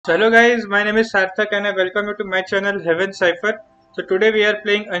So hello guys, my name is Sarthak and I welcome you to my channel HeavenCypheR. So today we are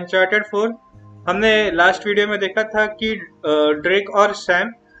playing Uncharted 4. हमने last video में देखा था कि Drake और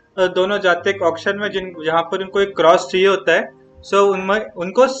Sam दोनों जाते हैं ऑक्शन में जहाँ पर उनको एक क्रॉस चाहिए होता है. सो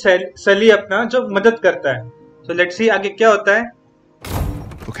उनको सली अपना जो मदद करता है. So let's see आगे क्या होता है.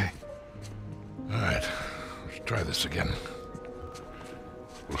 Okay. All right. Let's try this again.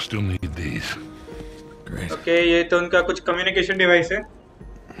 We'll still need these. Great. Okay, ये तो उनका कुछ कम्युनिकेशन डिवाइस है.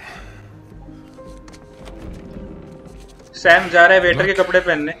 सैम जा रहा है वेटर के कपड़े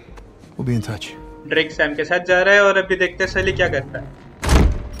पहनने. We'll be in touch. Drake Sam के साथ जा रहा है और अभी देखते हैं सली क्या करता है.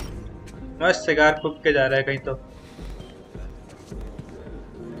 मस्त सिगार फूक के जा रहा है कहीं तो.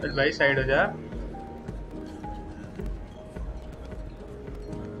 चल भाई साइड हो जा.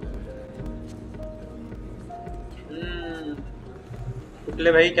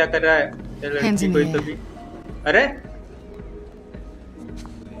 पुतले भाई क्या कर रहा है. लड़की कोई तो भी. अरे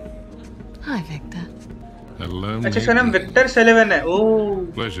Hi, Victor. Hello. अच्छा इसका नाम विक्टर सेलेवन है. ओह.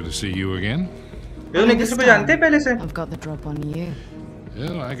 Pleasure to see you again. ये उन्हें किसी को जानते हैं पहले से. I've got the drop on you.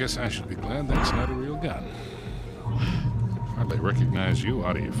 Well, I guess I should be glad that's not a real gun. Hardly recognize you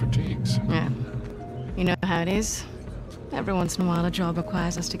out of your fatigues. Yeah. You know how it is. Every once in a while a job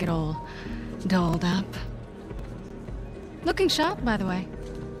requires us to get all dolled up. Looking sharp, by the way.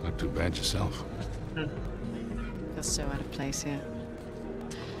 Not too bad yourself. Feel so out of place here.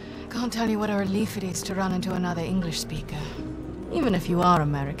 Can't tell you what a relief it is to run into another English speaker. Even if you are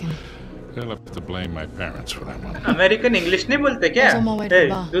American. They'll have to blame my parents for that one. American English नहीं बोलते क्या?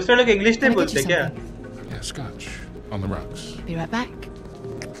 दूसरे लोग English नहीं बोलते क्या? Yeah, scotch on the rocks. Be right back.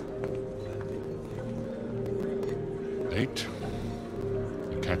 Date?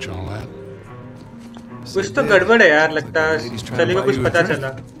 You catch all that? कुछ तो गड़बड़ है यार लगता है. सली को कुछ पता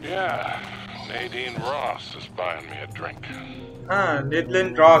चला. Yeah, Nadine Ross is buying me a drink. हाँ, Nadine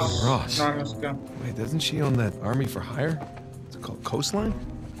Ross. नाम है उसका. Wait, doesn't she own that army for hire? It's called Coastline?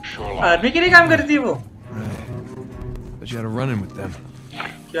 Shoreline. Army के लिए काम करती है वो. Right. But you had a run-in with them.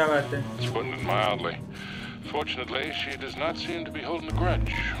 क्या बात है? It's putting it mildly. Fortunately, she does not seem to be holding a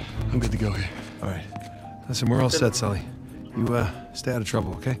grudge. I'm good to go here. All right. Listen, we're all set, Sully. You stay out of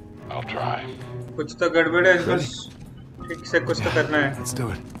trouble, okay? I'll try. कुछ तो गड़बड़ है. इनको ठीक से कुछ तो करना है. Let's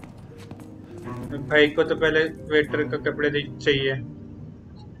do it. भाई को तो पहले वेटर का कपड़े चाहिए.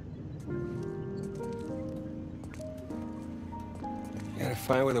 Gotta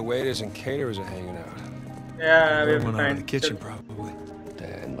find where the waiters and caterers are hanging out. Yeah, we have to One out of find the kitchen, probably.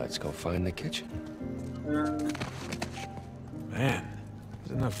 Then let's go find the kitchen. Man,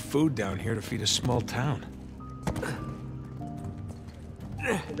 there's enough food down here to feed a small town.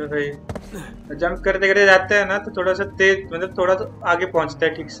 तो भाई jump करते करते जाते हैं ना तो थोड़ा सा तेज मतलब थोड़ा तो आगे पहुंचता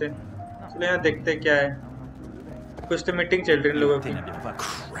है ठीक से. चलो यहाँ देखते हैं क्या है. कुछ तो मीटिंग चल रही है लोगों की.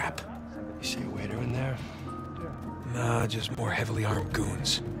 Crap. You see a waiter in there? Nah, just more heavily armed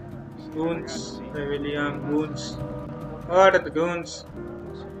goons. Goons, William Goons. What are the goons?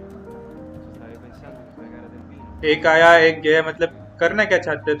 एक आया एक गया. मतलब करना क्या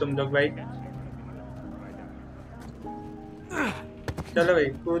चाहते हो तुम लोग भाई? चलो भाई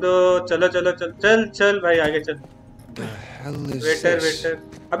कूदो. चलो चलो चल चल चल भाई आगे चल. वेटर वेटर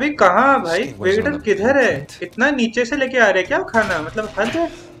अभी कहाँ भाई? वेटर किधर है? इतना नीचे से लेके आ रहे क्या खाना? मतलब हद है.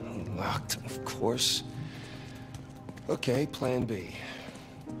 Locked, of course. Okay, plan B.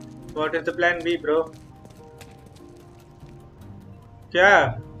 What is the plan B, bro? क्या?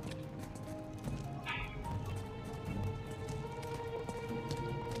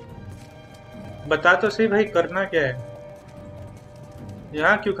 बता तो सही भाई करना क्या है?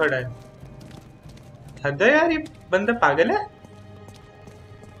 यहाँ क्यों खड़ा है? हद है यार, ये बंदा पागल है.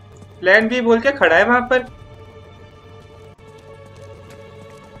 प्लान बी बोल के खड़ा है वहां पर.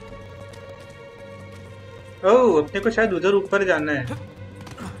 ओह अपने को शायद उधर ऊपर जाना है.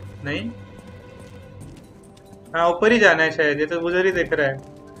 नहीं हाँ ऊपर ही जाना है शायद. ये तो उधर ही दिख रहा है.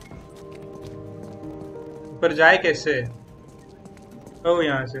 ऊपर जाए कैसे? ओह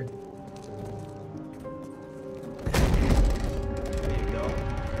यहाँ से.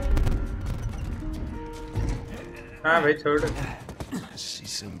 हाँ भाई छोड़. See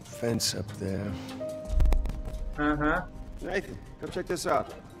some fence up there. हाँ हाँ. Nathan, come check this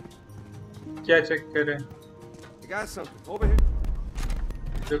out. क्या चेक करें? You got something over here.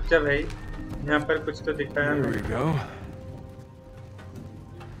 रुक जा भाई. यहाँ पर कुछ तो दिखा है. There we go.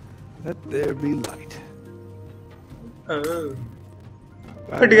 Let there be light. ओह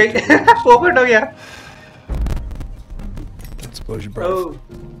फट गई. पोपट हो गया. Don't suppose you brought.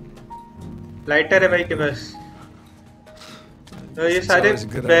 Oh lighter है भाई के पास. तो ये सारे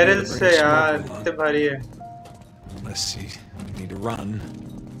बैरल्स है यार. इतने भारी है. Let's see. We need to run.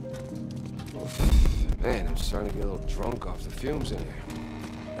 Man, I'm starting to get a little drunk off the fumes in here.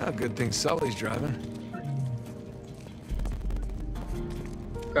 Oh, good thing Sully's driving.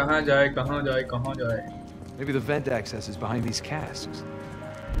 कहाँ जाए कहाँ जाए कहाँ जाए? Maybe the vent access is behind these casks.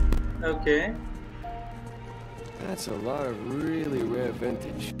 Okay. That's a lot of really rare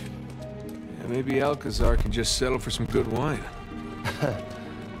vintage. Yeah, maybe Alcazar can just settle for some good wine.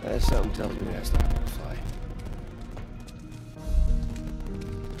 Something tells me that's not gonna fly.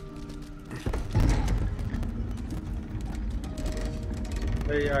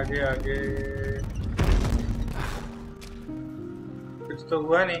 भाई आगे आगे कुछ तो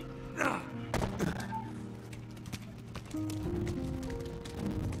हुआ नहीं.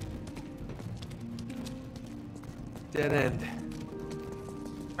 Dead end.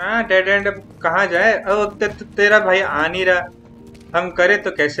 हाँ dead and. अब कहाँ जाए? तेरा भाई आ नहीं रहा. हम करे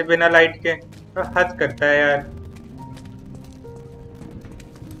तो कैसे बिना लाइट के? तो हद करता है यार.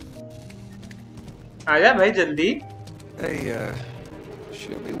 आजा भाई जल्दी. Hey,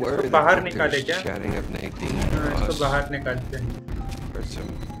 should we worry बाहर that निकाले Victor's क्या? chatting up Nadine? हाँ, इसको बाहर निकालते हैं. Heard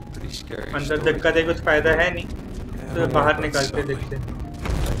some pretty scary अंदर stories. धक्का दे कुछ फायदा है नहीं. Yeah, तो don't बाहर worry about निकालते Sully. देखते हैं.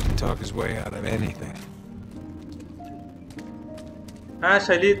 He can talk his way out of anything. हाँ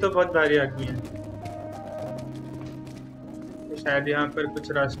शली तो बहुत भारी आदमी है. तो शायद यहाँ पर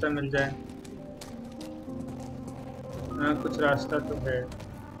कुछ रास्ता मिल जाए. हाँ कुछ रास्ता तो है.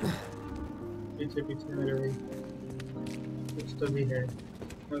 पीछे पीछे मेरे भाई कुछ तो भी है.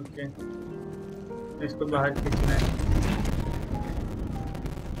 ओके इसको बाहर खींचना है.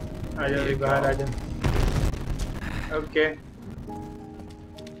 आजा भाई बाहर आजा. Okay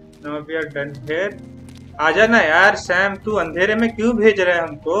now we are done here. आजा ना यार सैम. तू अंधेरे में क्यों भेज रहा है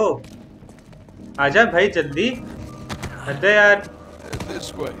हमको? आजा भाई जल्दी. हद है यार.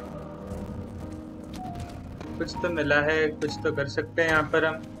 This way. कुछ तो मिला है. कुछ तो कर सकते हैं यहाँ पर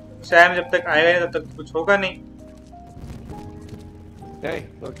हम. सैम जब तक आएगा नहीं तब तक कुछ होगा नहीं. Hey,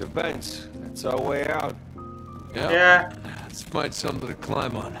 look, the vents. That's our way out. Yeah. Yeah, Let's find something to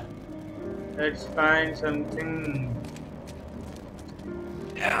climb on. let's find something.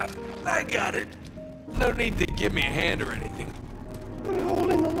 Yeah, I got it. No need to give me a hand or anything. I'm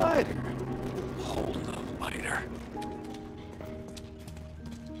holding the lighter. Holding the lighter.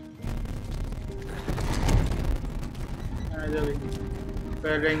 आजा भाई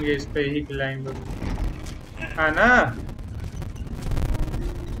करेंगे इस पे ही climb. हाँ ना.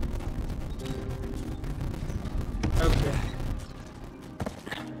 Okay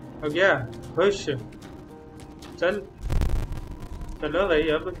हो गया. खुश. चल चलो भाई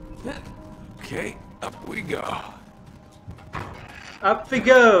अब. Okay, up we go. Up we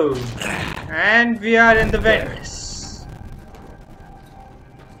go and we are in the vents.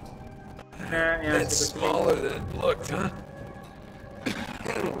 यहाँ That's से कुछ smaller than it looked, huh?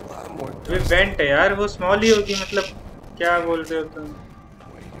 A lot more ये वेंट है यार. वो स्मॉल ही होगी. मतलब क्या बोल रहे हो तुम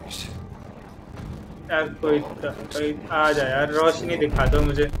waiters. यार? कोई आ जा यार. रोशनी दिखा दो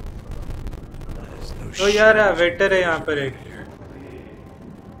मुझे. There's no तो यार वेटर है यहाँ पर एक.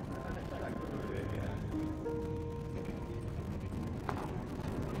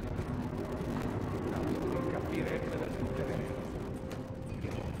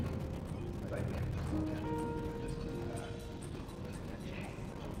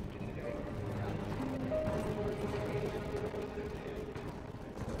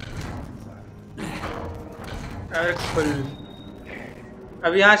 अरे खुल.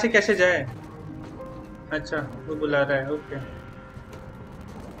 अब यहाँ से कैसे जाए? अच्छा वो बुला रहा है. ओके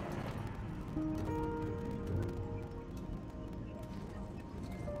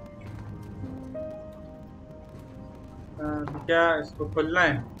क्या इसको खोलना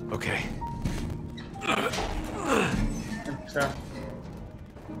है? Okay. अच्छा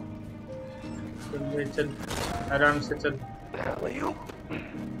चल भाई चल. आराम से चल.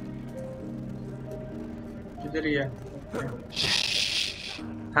 किधर ही है?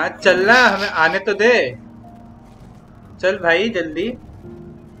 हाँ चलना. हमें आने तो दे. चल भाई जल्दी.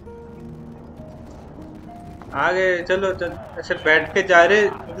 आगे चलो. चल ऐसे बैठ के जा रहे.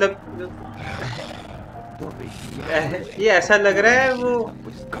 मतलब ये ऐसा लग रहा है वो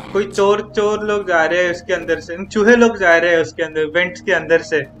कोई चोर लोग जा रहे हैं उसके अंदर से. चूहे लोग जा रहे हैं उसके अंदर. वेंट्स के अंदर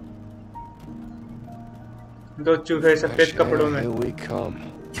से 2 चूहे सफेद कपड़ों में. Here we come.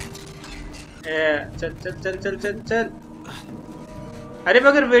 चल चल चल चल चल चल. अरे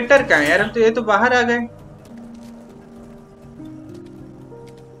मगर वेटर कहाँ है यार? हम तो ये तो बाहर आ गए.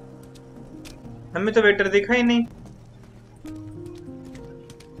 हमें तो वेटर दिखा ही नहीं.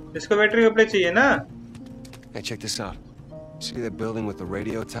 इसको वेटर के कपड़े चाहिए ना. Hey, check this out. See that building with the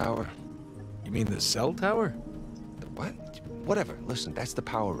radio tower? You mean the cell tower? The what? Whatever. Listen, that's the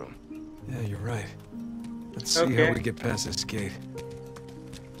power room. Yeah, you're right. Let's see how we get past this gate.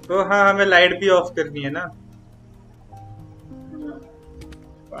 तो हाँ हमें light भी of करनी है ना.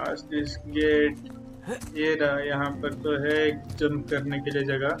 पास this gate. ये रहा, यहाँ पर तो है जंप करने के लिए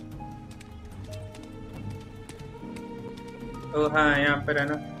जगह. ओ हाँ यहाँ पर है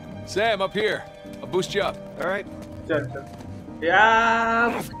ना. Sam, up here. I'll boost you up. All right. चल चल यार.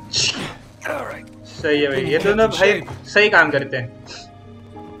 All right. सही है भाई, ये दोनों भाई सही काम करते हैं.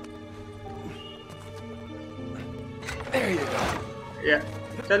 There you go. या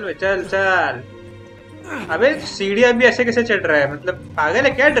चल भाई चल चल. अबे सीढ़ियाँ भी ऐसे कैसे चढ़ रहा है, मतलब पागल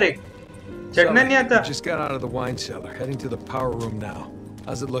है क्या ड्रेक? चढ़ना नहीं आता. Just got out of the wine cellar, heading to the power room now.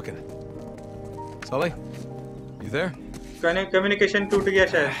 How's it looking? Sully, you there? Communication टूट गया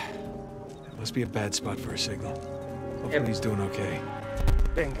शायद. Must be a bad spot for a signal. Hopefully he's doing okay.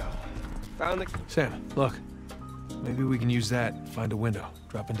 Bingo. Found the... Sam, look. Maybe we can use that, find a window,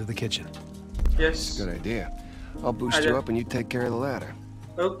 drop into the kitchen. Yes. Good idea. I'll boost you up and you take care of the ladder.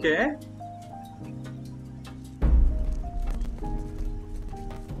 Okay.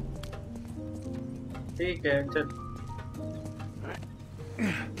 ठीक है चल.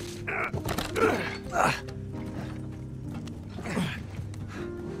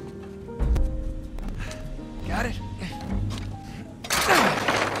 Got it?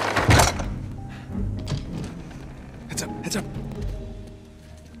 Heads up, heads up.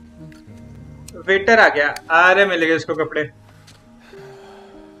 Waiter आ गया. आ रहे मिल गए उसको कपड़े.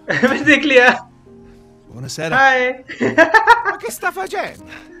 मैं देख लिया. Buonasera. हाय. Che sta facendo?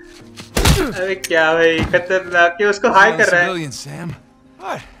 अरे क्या भाई खतरनाक है, उसको हाय कर रहा है. Civilian, Sam.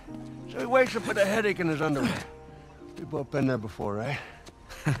 What? So he wakes up with a headache in his underwear. We've both been there before, right?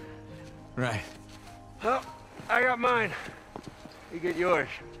 Right. Well, I got mine. You get yours.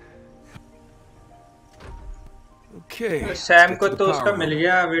 Okay. Sam को तो उसका मिल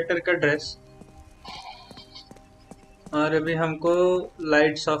गया वेटर का ड्रेस. और अभी हमको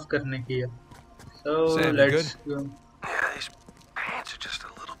lights off करने की है. So Sam, let's go. Yeah, these pants are just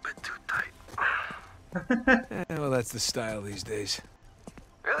a little bit too tight. Yeah, well, that's the style these days.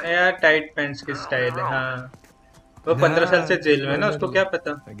 यार टाइट पैंट्स की स्टाइल है. हाँ वो 15 साल से जेल में है ना, उसको क्या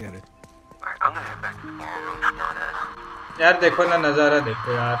पता. I get it. Alright, I'm gonna head back. यार देखो ना नजारा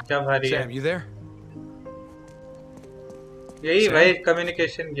देखो यार क्या भारी है. Sam, you there? यही Sam? भाई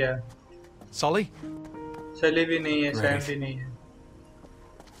कम्युनिकेशन गया. Sully? चली भी नहीं है, सैम Right. भी नहीं है.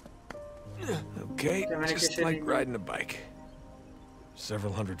 Okay, just Communication like in- riding a bike.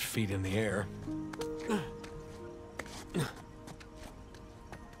 Several hundred feet in the air.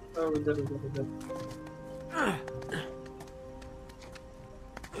 उधर उधर उधर.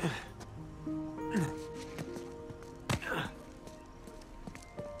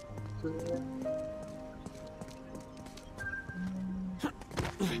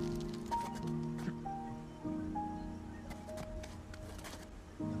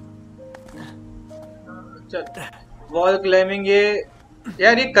 वॉल क्लाइंबिंग ये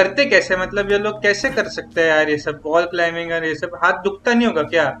यार ये करते कैसे, मतलब ये लोग कैसे कर सकते हैं यार ये सब वॉल क्लाइंबिंग और ये सब. हाथ दुखता नहीं होगा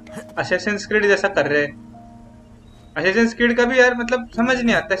क्या? असैसिन्स क्रीड जैसा कर रहे हैं. असैसिन्स क्रीड का भी यार मतलब समझ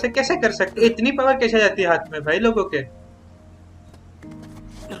नहीं आता ऐसे कैसे कर सकते. इतनी पावर कैसे जाती है हाथ में भाई लोगों के.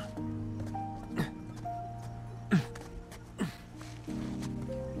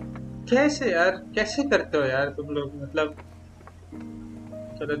 कैसे यार कैसे करते हो यार तुम लोग, मतलब.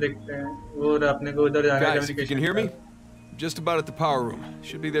 चलो देखते हैं. वो अपने को उधर जाना है. Guys, if you can hear me? Just about at the power room.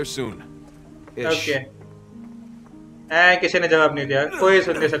 Should be there soon. Ish. Okay. किसी ने जवाब नहीं दिया. कोई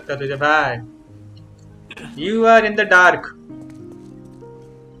सुन नहीं सकता तुझे भाई. You are in the dark.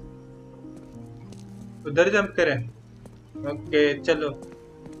 उधर जंप करें. ओके चलो.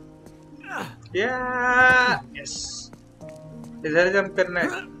 यस इधर जंप करना है.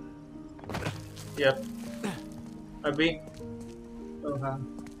 यप अभी. ओ हाँ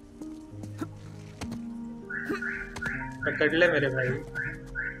पकड़ ले मेरे भाई.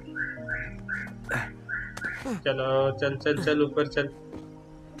 चलो चल चल चल ऊपर चल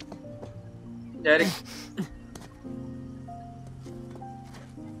यार.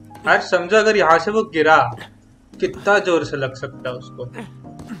 आज समझो अगर यहाँ से वो गिरा कितना जोर से लग सकता है उसको.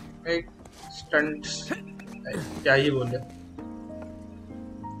 एक स्टंट क्या ही बोले.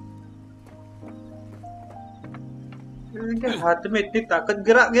 इनके हाथ में इतनी ताकत.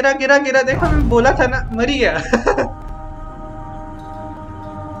 गिरा गिरा गिरा गिरा. देखो मैं बोला था ना मरी गया.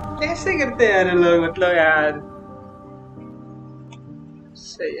 कैसे गिरते हैं यार लोग, मतलब यार.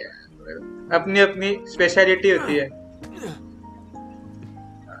 सही है. अपनी अपनी स्पेशलिटी होती है.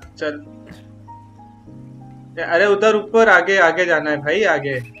 चल. अरे उधर ऊपर आगे आगे जाना है भाई.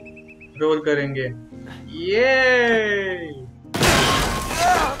 आगे रोल करेंगे. ये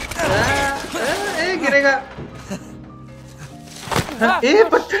करेगा? ये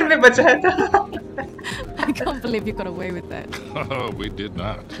पत्थर ने बचाया था। I can't believe you got away with that. Oh, we did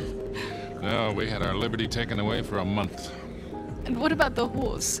not. No, we had our liberty taken away for a month. And what about the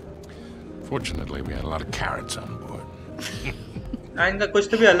horse? Fortunately, we had a lot of carrots on board. इनका कुछ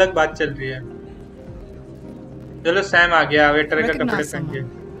तो भी अलग बात चल रही है। चलो सैम आ गया, वेटर का कपड़े पहन के।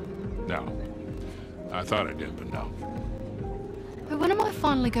 No, I thought I did, but no. But when am I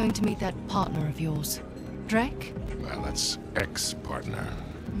finally going to meet that partner of yours, Drake? Well, that's ex-partner.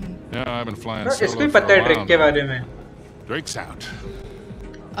 Yeah, I've been flying तो solo इसको भी for पता a है Drake while के now. बारे में। Drake's out.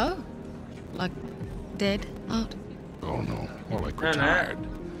 Oh, like dead out? Oh no, more like No, no. retired.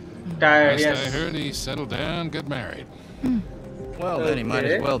 Tired, Last yes. I heard, he settled down, got married. Well, then he might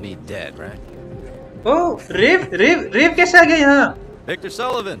Okay. as well be dead, right? ओ रेव कैसे आ गया यहाँ? Victor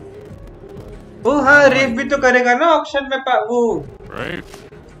Sullivan. ओ हाँ, रेव भी तो करेगा ना auction में वो Brave.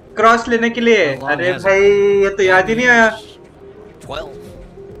 क्रॉस लेने के लिए। How long अरे has भाई ये तो याद ही नहीं आया। 12.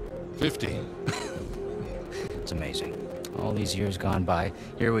 15. It's amazing. All these years gone by,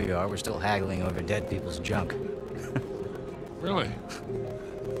 here we are, we're still haggling over dead people's junk. Really?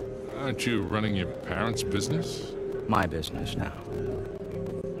 Aren't you running your parents' business? My business now.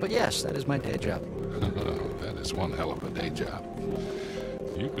 But yes, that is my day job. That is one hell of a day job.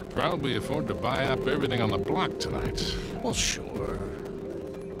 You could probably afford to buy up everything on the block tonight. Well, sure.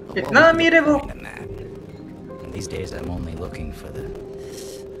 But what इतना would be अमीर है the वो? point in that? And these days, I'm only looking for the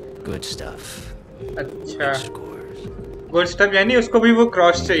good stuff. अच्छा, Big scores. Good stuff यानी उसको भी वो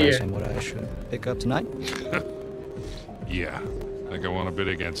cross Any चाहिए। advice on what I should pick up tonight? Yeah, I think I want a bit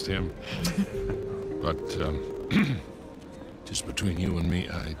against him. But, just between you and me,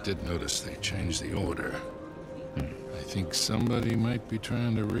 I did notice they changed the order. I think somebody might be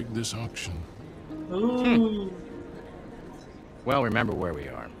trying to rig this auction. Ooh. Well, remember where we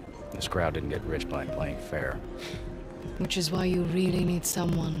are. This crowd didn't get rich by playing fair. Which is why you really need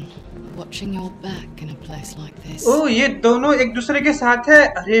someone watching your back in a place like this. ओ ये दोनों एक दूसरे के साथ है।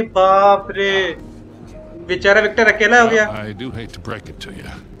 अरे बाप रे, बेचारा विक्टर अकेला हो गया। Well, I do hate to break it to you.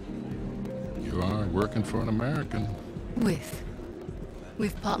 You are working for an American.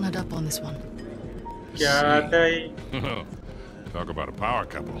 We've partnered up on this one. क्या आता है? Talk about a power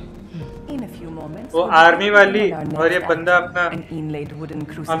couple. In a few moments, वो we'll army वाली begin our और ये next बंदा act, अपना an inlaid wooden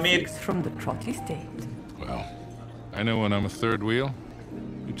crucifix from the Trotty state. Well, I know when I'm a third wheel.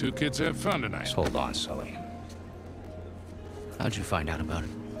 You two kids have fun tonight. Just hold on, Sully. How'd you find out about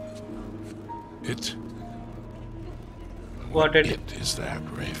it? It What it? is that,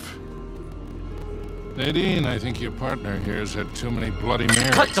 Rafe. Nadine, I think your partner here has had too many Bloody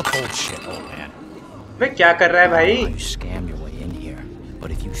Marys. Cut the bullshit, old man. वे क्या कर रहा है भाई? You scammed your way in here.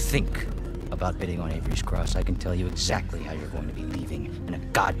 But if you think about bidding on Avery's Cross, I can tell you exactly how you're going to be leaving in a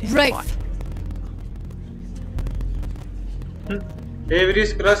goddamn Rafe! pot.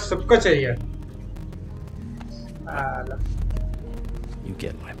 Average cross सबको चाहिए। आला। You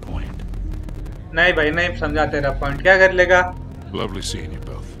get my point. नहीं भाई नहीं समझा तेरा point. क्या कर लेगा? Lovely seeing you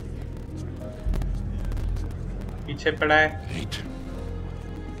both. पीछे पड़ा है। Nate.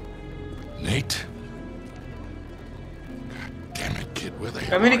 Nate. God damn it, kid, where the hell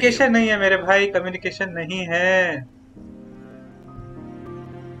are communication नहीं है मेरे भाई, कम्युनिकेशन नहीं है।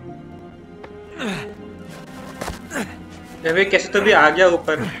 ये भाई कैसे तो भी आ गया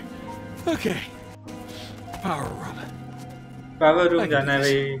ऊपर। Okay. Power room. Power room जाना है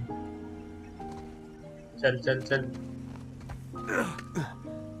भाई। चल चल चल।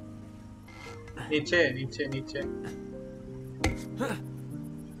 नीचे नीचे नीचे।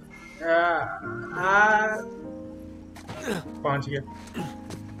 पहुंच गया।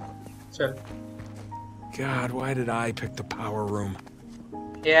 चल। God, why did I pick the power room?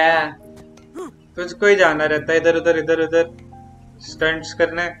 तुझको ही जाना रहता है इधर उधर स्टंट्स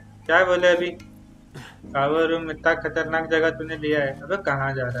करने। क्या बोले अभी? पावर रूम इतना खतरनाक जगह तूने लिया है। अबे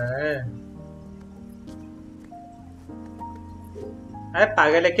कहाँ जा रहा है? अरे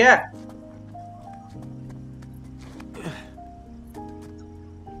पागल है क्या?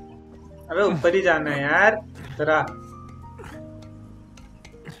 अबे ऊपर ही जाना है यार। जरा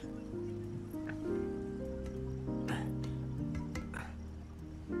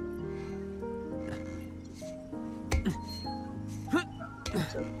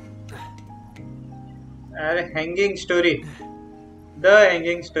अरे hanging story, the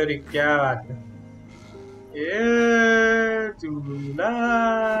hanging story, क्या बात है। ये झूला,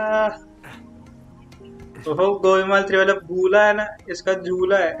 ओहो गोविमाल त्रिवाला भूला है ना, इसका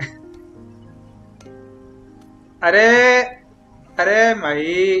झूला है। अरे अरे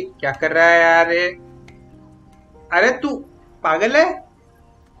भाई क्या कर रहा है यार ये? अरे तू पागल है?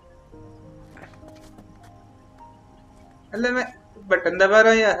 मतलब मैं बटन दबा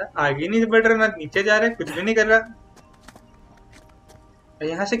रहा हूँ यार, आगे नहीं बढ़ रहा, ना नीचे जा रहा है, कुछ भी नहीं कर रहा।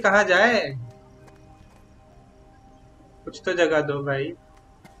 यहाँ से कहाँ जाए? कुछ तो जगह दो भाई,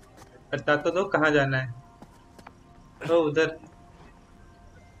 बता तो दो कहाँ जाना है। तो उधर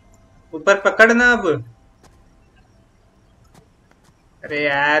ऊपर पकड़ना अब। अरे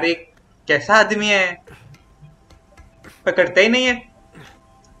यार ये कैसा आदमी है, पकड़ता ही नहीं है।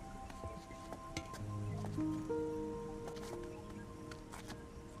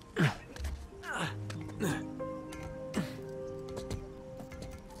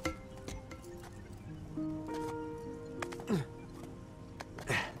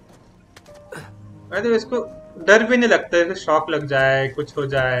 अरे तो इसको डर भी नहीं लगता है, शॉक लग जाए, कुछ हो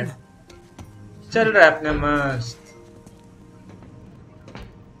जाए। चल रहा है अपने मस्त।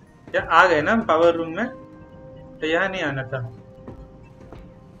 क्या आ गए ना पावर रूम में? तो यहाँ नहीं आना था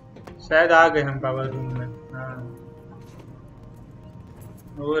शायद। आ गए हम पावर रूम में। हाँ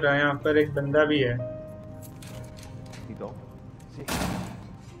हो रहा है, यहाँ पर एक बंदा भी है।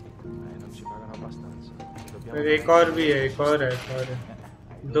 एक और भी है, एक और है।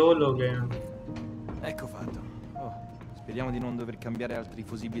 दो लोग हैं यहाँ। Ecco fatto. Oh, speriamo di non dover cambiare altri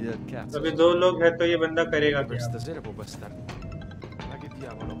fusibili del cazzo. अभी दो लोग हैं तो ये बंदा करेगा क्या? Stasera può bastare. Ma che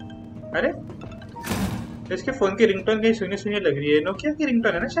diavolo? अरे इसके फोन की रिंगटोन कहीं सुनी सुनी लग रही है। नोकिया की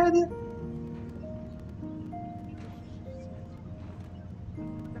रिंगटोन है ना शायद ये।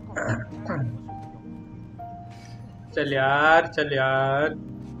 चल यार चल यार।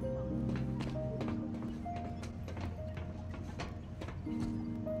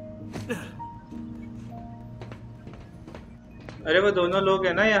 अरे वो दोनों लोग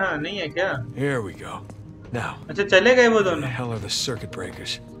हैं ना यहाँ, नहीं है क्या? Here we go. Now. अच्छा चले गए वो दोनों। What the hell are the circuit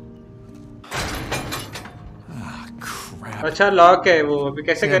breakers? Ah, crap. अच्छा लॉक है वो, अभी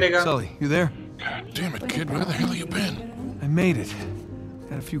कैसे करेगा? Sully, you there? God damn it, kid, where the hell have you been? I made it.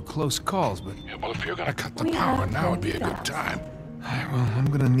 Had a few close calls, but... Yeah, well, if you're gonna cut the power, now would be a good time. Well, I'm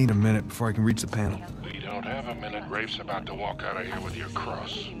gonna need a minute before I can reach the panel. We don't have a minute. Rafe's about to walk out of here with your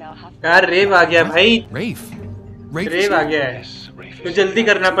cross. यार रेव आ गया भाई। Rafe? रेव आ गया है, तो जल्दी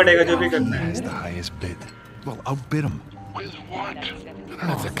करना पड़ेगा जो भी करना है। That's the highest bid. Well, outbid him. With what? I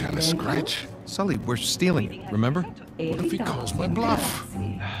don't have that kind of scratch. Sully, we're stealing it, remember? What if he calls my bluff?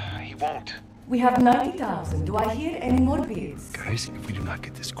 He won't. We have 90,000. Do I hear any more bids? Guys, if we do not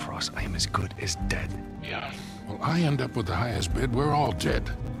get this cross, I am as good as dead. Yeah. Well, I end up with the highest bid. We're all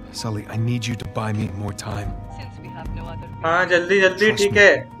dead. Sully, I need you to buy me more time. हाँ जल्दी जल्दी, ठीक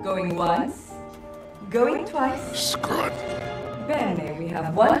है। Going once, going twice. Screw it. Bene, we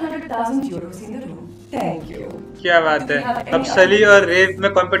have 100,000 euros in the room. Thank you. क्या बात है, अब सली और रेव में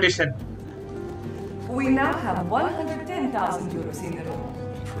competition. We now have 110,000 euros in the room.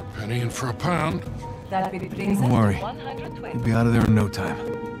 For a penny and for a pound. That bid brings Don't us worry. to 120. You'll be out of there in no time.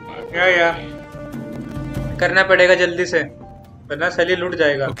 या करना पड़ेगा जल्दी से, वरना सली लूट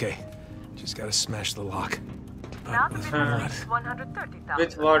जाएगा। Okay, just gotta smash the lock. Now the bid हाँ। is 130,000.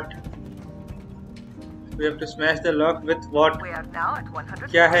 With what? We have to smash the lock with what? We are now at 100.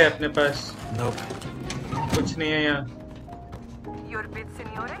 क्या है अपने पास? Nope. कुछ नहीं है यहाँ। Your bid,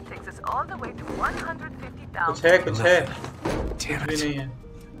 signore, takes us all the way to 150,000. कुछ है, कुछ है? Damn भी it. नहीं है।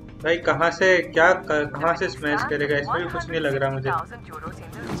 भाई कहाँ से क्या कहाँ से स्मैश करेगा? इसमें भी कुछ नहीं लग रहा मुझे। 100,000 euros in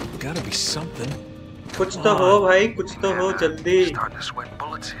the room. Gotta be something. कुछ तो हो भाई, कुछ तो हो जल्दी। Starting to sweat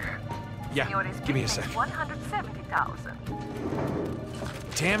bullets here. Yeah, Your give me a bid sec. is 170,000.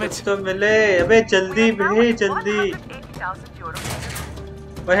 Damn कुछ it. तो मिले, अबे जल्दी We are now भेज at जल्दी। 180,000 euros in the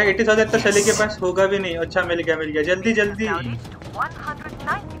room. वह 80,000 तो सली के पास होगा भी नहीं। अच्छा मिल गया जल्दी जल्दी। Now reached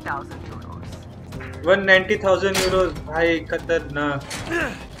 190,000 euros. 190,000 यूरोस भाई, खतरनाक।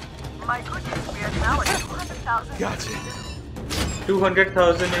 My goodness, we are now at 200,000. Gotcha.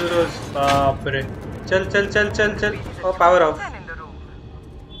 200,000 Euros, बाप रे। चल चल चल चल चल। और power of 10 in the room.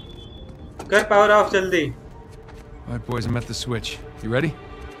 कर, पावर ऑफ जल्दी। Alright, boys, I'm at the switch. You ready?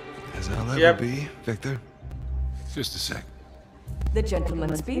 As I'll ever Yep. be, Victor. Just a sec. The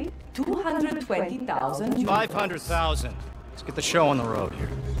gentleman's bid, 220,000 euros. 500,000. Let's get the show on the road here.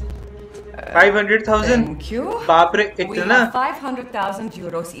 500,000? Thank you. बाप रे, We इतना? have 500,000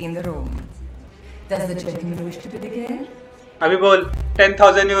 euros in the room. Does the gentleman wish to bid again? अभी बोल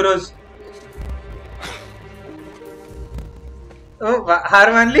 10,000 Euros. ओ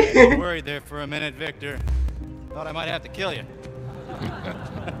हार मान ली। Worried there for a minute, Victor. Thought I might have to kill you.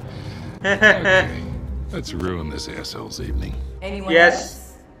 Okay. Let's ruin this asshole's evening. Anyone Yes. else?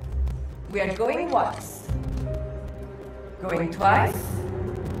 We are going once. Going twice?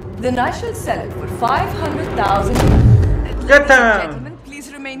 Then I shall sell it for 500,000. Gata. Gentlemen,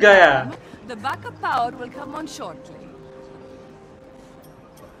 please remain Gaya. calm. The backup power will come on shortly.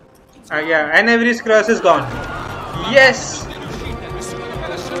 Yeah, and Avery's cross is gone. Yes.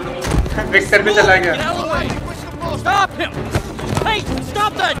 Victor भी चला गया. Stop him! Hey,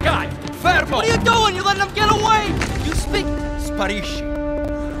 stop that guy! Fermo! What are you doing? You letting him get away? You speak Spanish.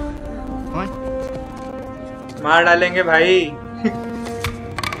 मार डालेंगे भाई.